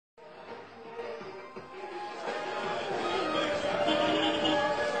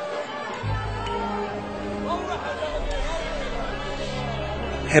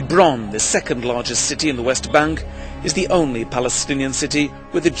Hebron, the second largest city in the West Bank, is the only Palestinian city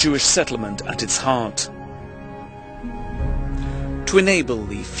with a Jewish settlement at its heart. To enable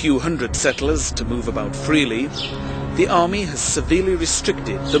the few hundred settlers to move about freely, the army has severely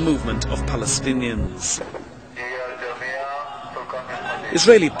restricted the movement of Palestinians.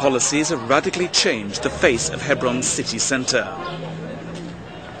 Israeli policies have radically changed the face of Hebron's city centre.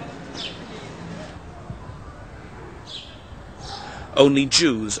 Only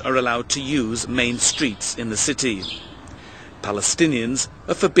Jews are allowed to use main streets in the city. Palestinians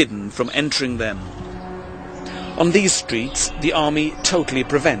are forbidden from entering them. On these streets, the army totally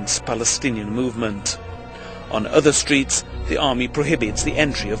prevents Palestinian movement. On other streets, the army prohibits the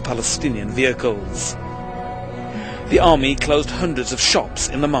entry of Palestinian vehicles. The army closed hundreds of shops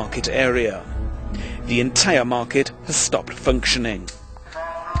in the market area. The entire market has stopped functioning.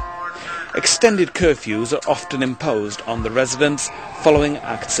 Extended curfews are often imposed on the residents following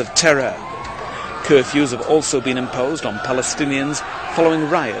acts of terror. Curfews have also been imposed on Palestinians following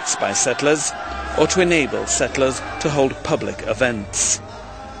riots by settlers or to enable settlers to hold public events.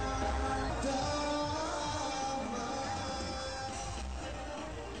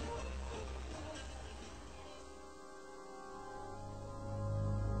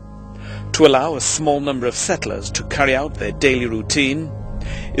 To allow a small number of settlers to carry out their daily routine,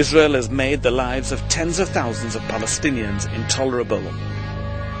 Israel has made the lives of tens of thousands of Palestinians intolerable.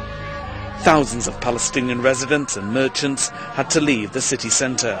 Thousands of Palestinian residents and merchants had to leave the city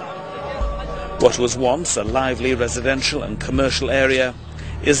centre. What was once a lively residential and commercial area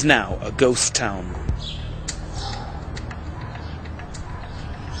is now a ghost town.